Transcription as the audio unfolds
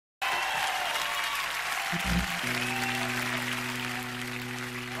Hello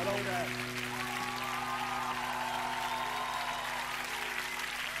there.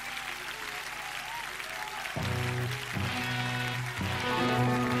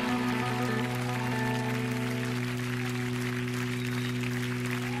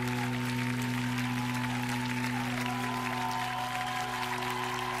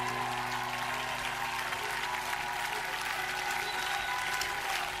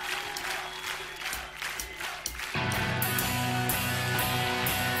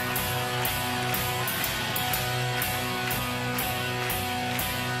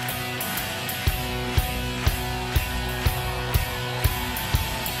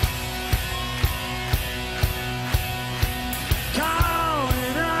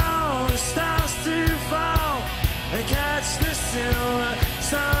 Silver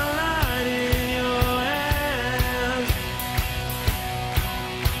sunlight in your hands.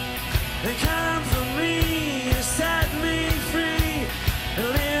 And come for me and set me free and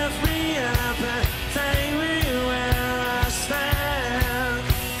lift me up and take me where I stand.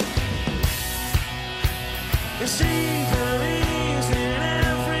 And she believes in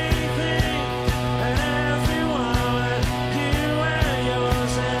everything and everyone, you and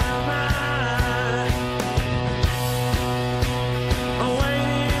yours and mine. I'm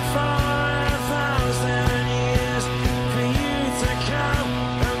waiting for 1,000 years for you to come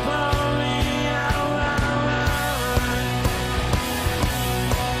and blow me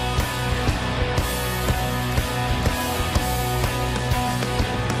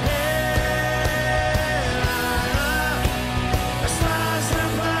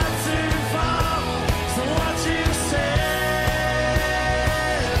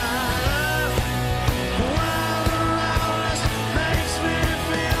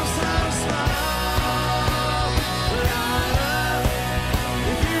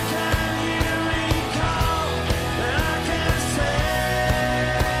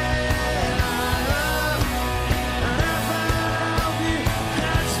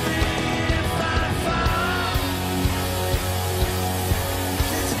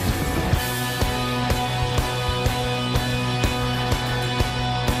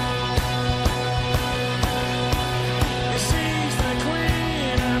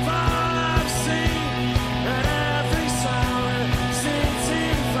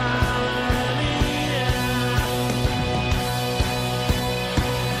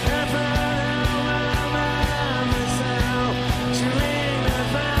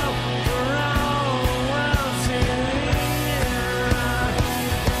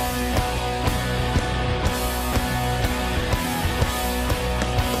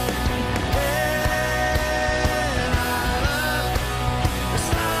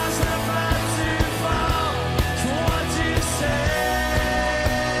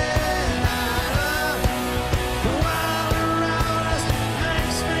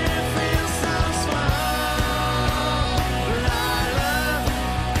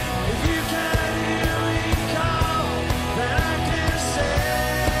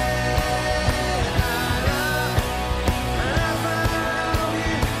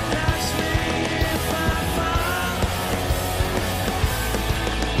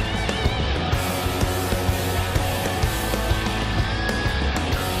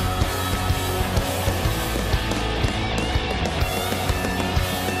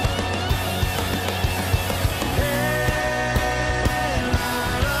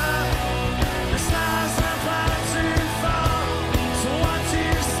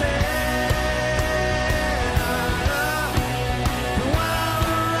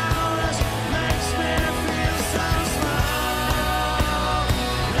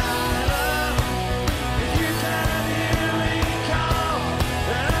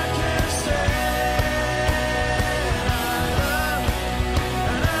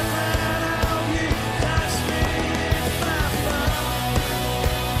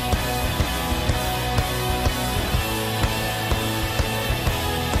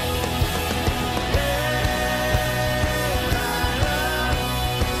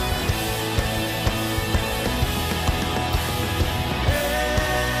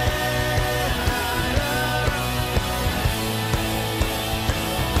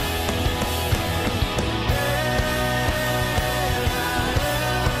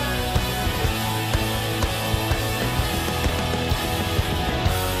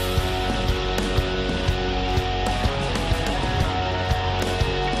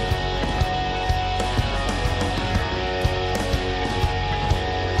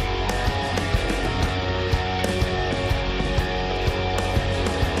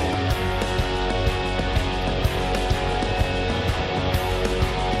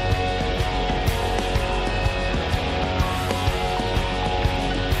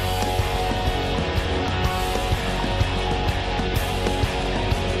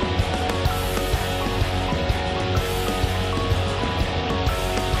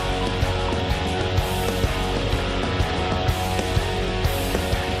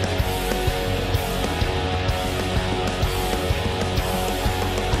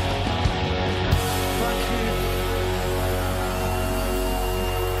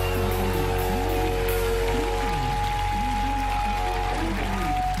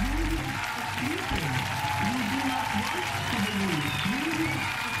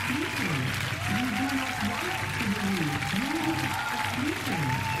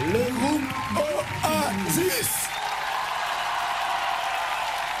le groupe Oasis.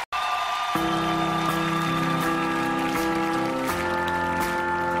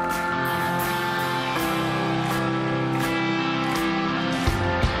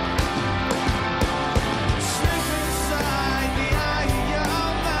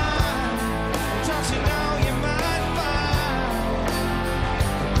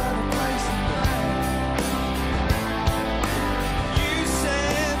 You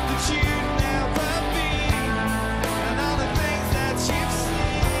said that you'd never be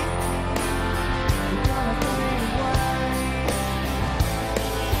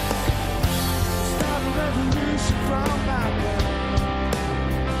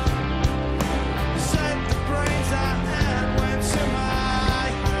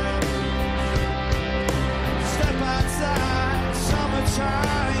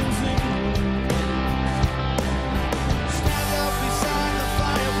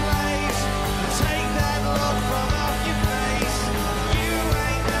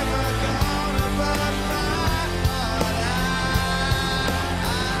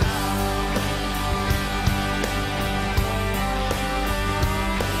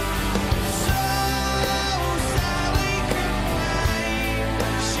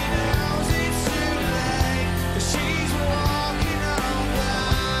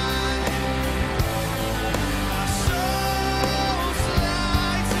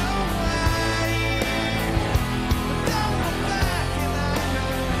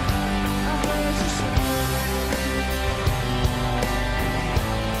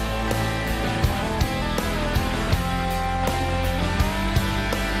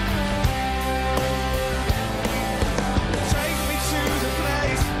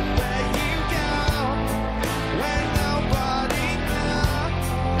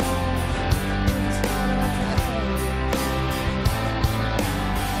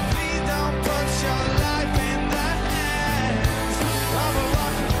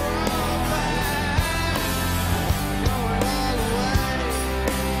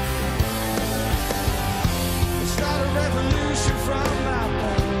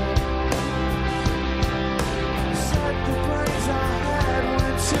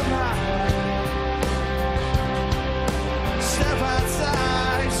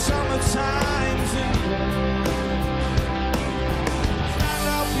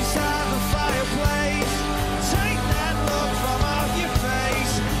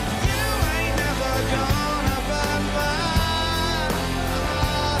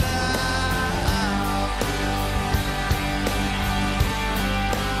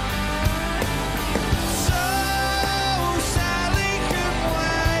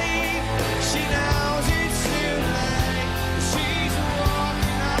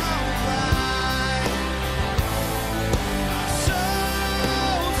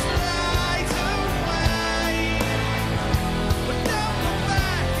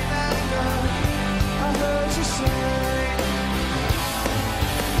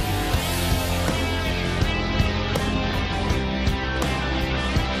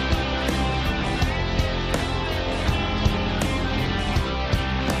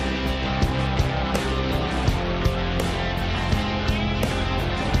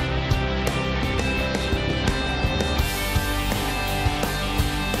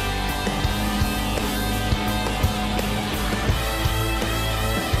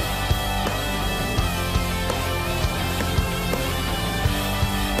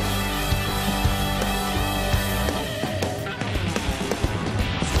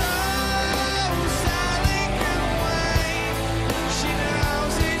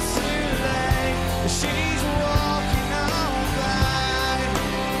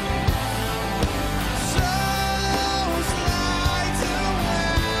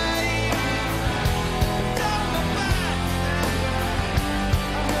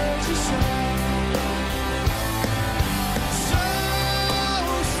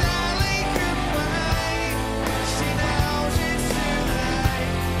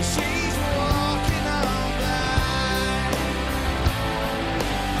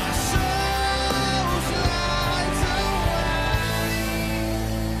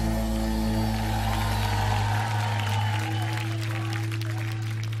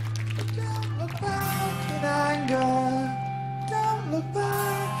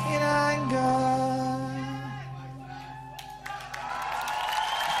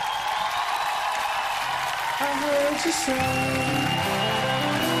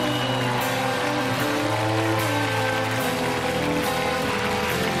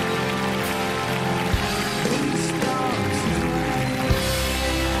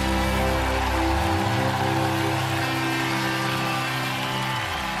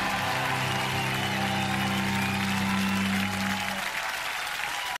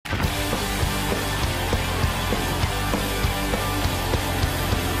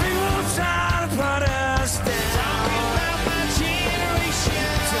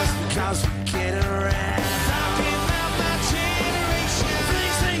cause we get around. Talking about my generation.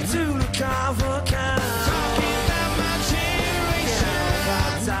 Things they do look overcome. Talking about my generation. Yeah,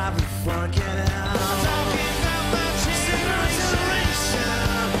 about time we forget out. Talking about my generation.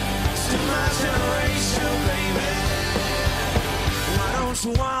 Still my generation, baby. Why don't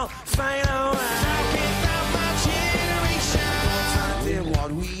you all fade away? Talking about my generation. I did what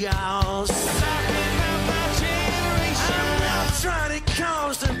we all say. Talking about my generation. I'm not trying to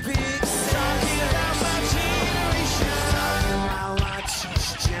cause the big sense. Talking about my generation. Talking about my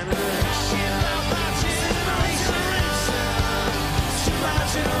generation. About my generation. Still my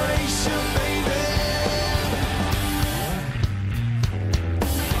generation, baby.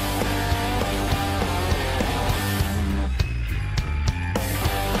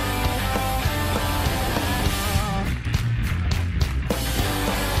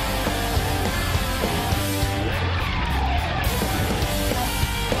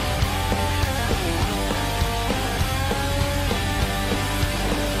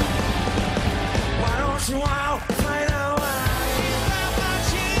 You all find out why. About my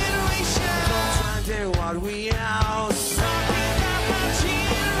generation. Don't try and do what we all say. Talking about my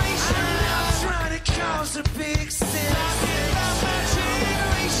generation. I'm not trying to cause a big sense. Talking about my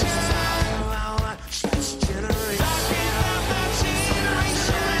generation. Talking about my generation. Talking about my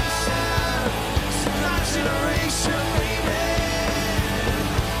generation. My generation, baby.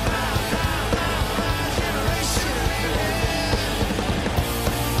 My generation, baby.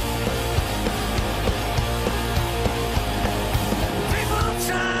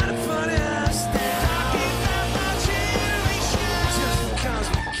 Trying to put us down. Talking about my generation. Just because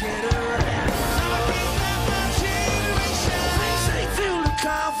we get around. Talking about my generation. Things they do look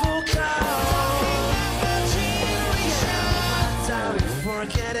awful cold. Talking about my generation. Yeah, time we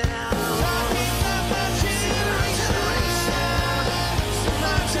forget it out. Talking about my generation.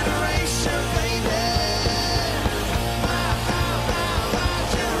 My generation, baby. My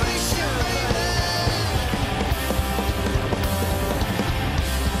generation, baby.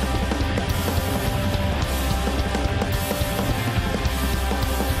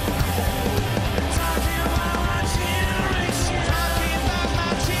 Talking about my generation. Talking about my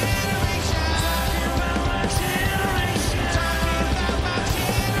generation. Talking about my generation. Talking about my generation. Talking about my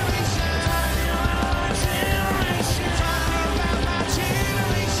generation. Talking about my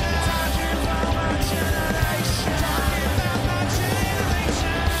generation. Talking about my generation. Talking about my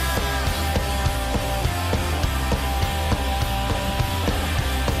generation.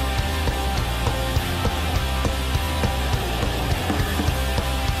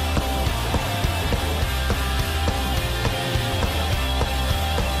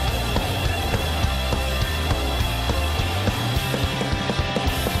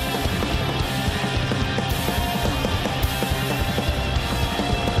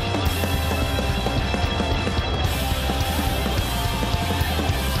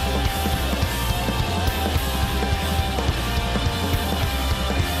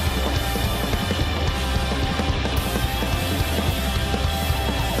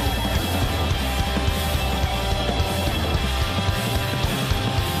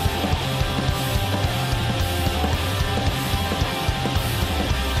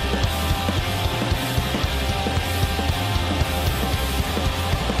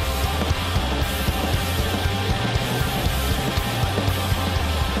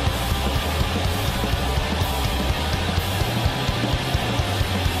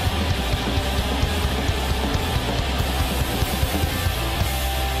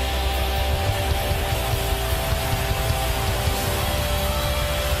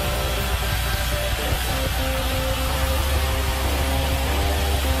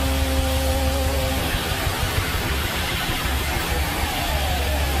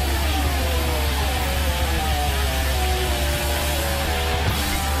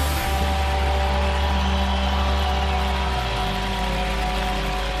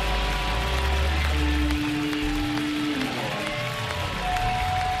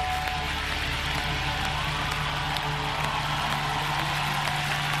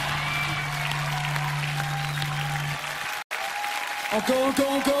 Encore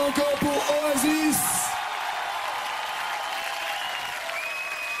pour Oasis.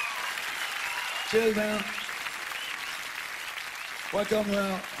 Cheers, man. Welcome,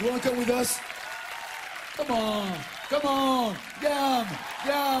 you wanna come with us? Come on,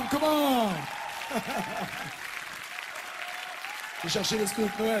 Yam, come on. Je vais chercher le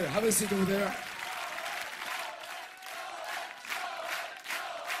scoop Noël. Have a seat over there.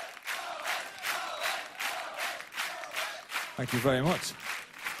 Thank you very much.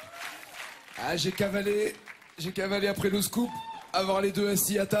 Ah, j'ai cavalé après le scoop. avoir les deux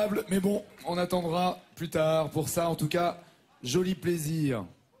assis à table, mais bon, on attendra plus tard pour ça. En tout cas, joli plaisir.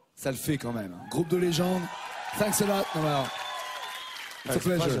 Ça le fait quand même. Groupe de légende. Thanks a lot, Noel. It's a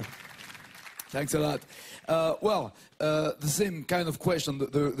pleasure. Thanks a lot. The same kind of question.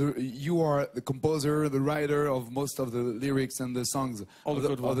 You are the composer, the writer of most of the lyrics and the songs All the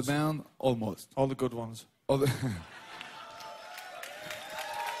good of the ones. band. Almost. All the good ones. All the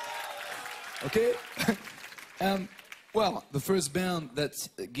okay. Well, the first band that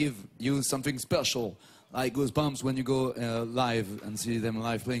give you something special, like goosebumps when you go live and see them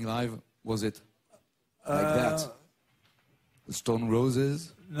live playing live, was it like that? The Stone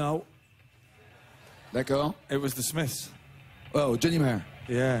Roses? No, D'accord. it was the Smiths. Oh, Johnny Marr.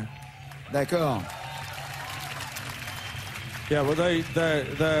 Yeah. D'accord. Yeah, well,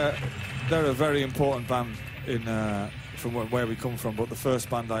 they're a very important band in from where we come from. But the first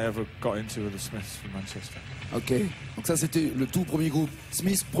band I ever got into were the Smiths from Manchester. Ok. Donc ça c'était le tout premier groupe.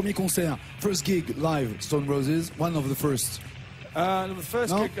 Smith, premier concert, first gig live, Stone Roses, one of the first. The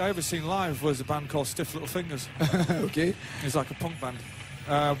first No? gig I ever seen live was a band called Stiff Little Fingers. Ok. It's like a punk band.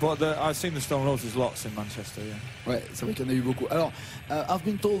 But I've seen the Stone Roses lots in Manchester, yeah. Ouais, c'est vrai qu'il y en a eu beaucoup. Alors, I've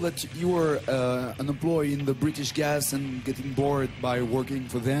been told that you were an employee in the British Gas and getting bored by working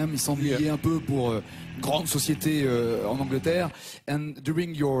for them. Ils s'ennuyaient un peu pour une grande société en Angleterre. And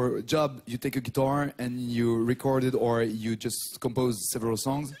during your job, you take a guitar and you recorded or you just composed several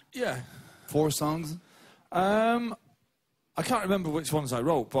songs? Yeah. 4 songs? I can't remember which ones I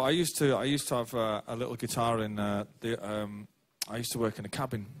wrote, but I used to have a little guitar in I used to work in a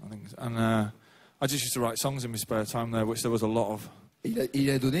cabin, I think, and I just used to write songs in my spare time there, which there was a lot of. Il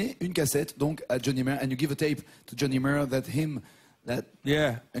a donné une cassette donc à Johnny Marr, and you give a tape to Johnny Marr that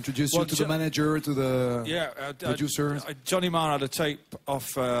Yeah. introduced you to the manager, to the producer. Johnny Marr had a tape of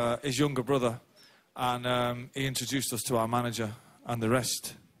his younger brother, and he introduced us to our manager and the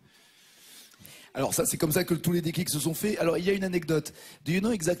rest. Alors ça, c'est comme ça que tous les déclics se sont faits. Alors il y a une anecdote. Do you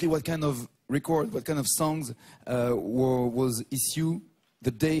know exactly what kind of record, what kind of songs was issued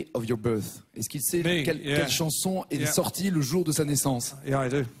the day of your birth? Est-ce qu'il sait quelle chanson est sortie le jour de sa naissance? Yeah, I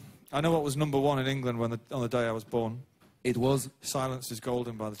do. I know what was number 1 in England on the day I was born. It was Silence is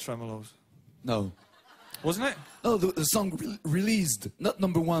Golden by the Tremolos. No. Wasn't it? No, the song released, not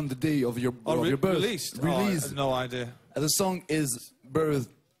number 1 the day of your birth. Released? Released. Oh, I had no idea. The song is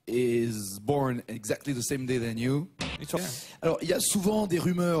born exactly the same day than you. Yeah. Alors, il y a souvent des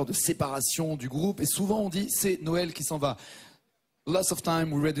rumeurs de séparation du groupe et souvent on dit c'est Noël qui s'en va. Lots of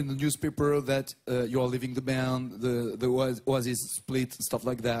time we read in the newspaper that you are leaving the band, the Oasis split, stuff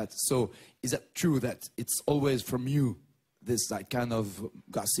like that. So, is that true that it's always from you, that kind of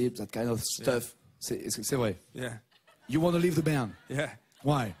gossip, that kind of stuff? Yeah. C'est vrai. Yeah. You want to leave the band? Yeah.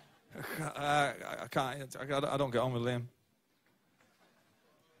 Why? I can't. I don't get on with Liam.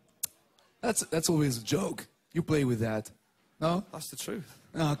 That's always a joke. You play with that. No? That's the truth.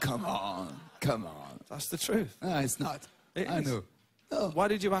 Oh, come on. Come on. That's the truth. No, it's not. I know. No. Why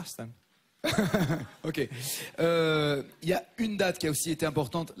did you ask then? Ok. Il y a une date qui a aussi été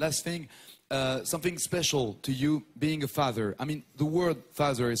importante. Last thing. Something special to you being a father. I mean, the word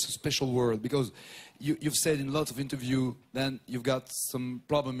father is a special word because you've said in lots of interviews that you've got some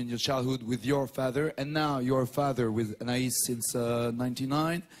problem in your childhood with your father, and now you're a father with Anaïs since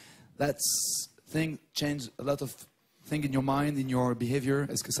 99. That's thing changed a lot of things in your mind, in your behavior.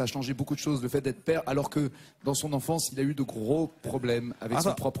 Est-ce que ça a changé beaucoup de choses, le fait d'être père, alors que dans son enfance, il a eu de gros problèmes avec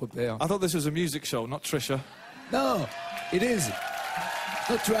son propre père? I thought this was a music show, not Trisha. No, it is.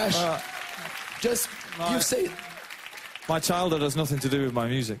 Not trash. Just, you say it. My childhood has nothing to do with my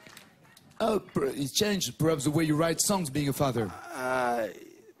music. Oh, it changed perhaps the way you write songs being a father.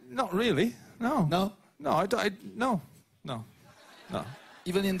 Not really. No. No? No, no.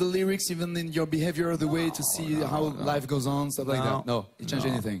 Even in the lyrics, even in your behavior, the way to see how life goes on, stuff like that. No, it changed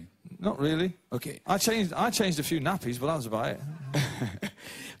anything. Not really. Okay. I changed a few nappies, but that was about it.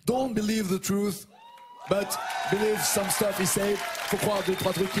 Don't believe the truth, but believe some stuff he said. Faut croire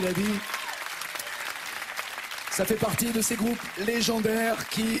 2-3 trucs qu'il a dit. Ça fait partie de ces groupes légendaires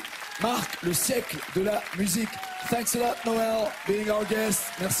qui marquent le siècle de la musique. Thanks a lot, Noel, being our guest.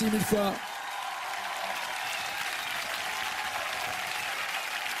 Merci 1000 fois.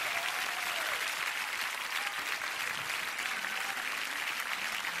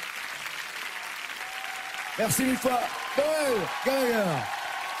 Merci 1000 fois. Noël Gallagher.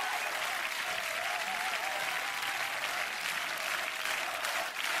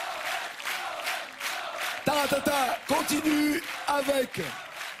 Taratata continue avec.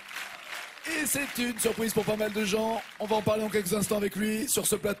 Et c'est une surprise pour pas mal de gens. On va en parler en quelques instants avec lui sur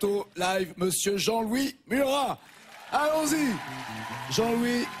ce plateau live, Monsieur Jean-Louis Murat. Allons-y.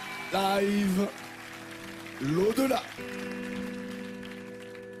 Jean-Louis, live, l'au-delà.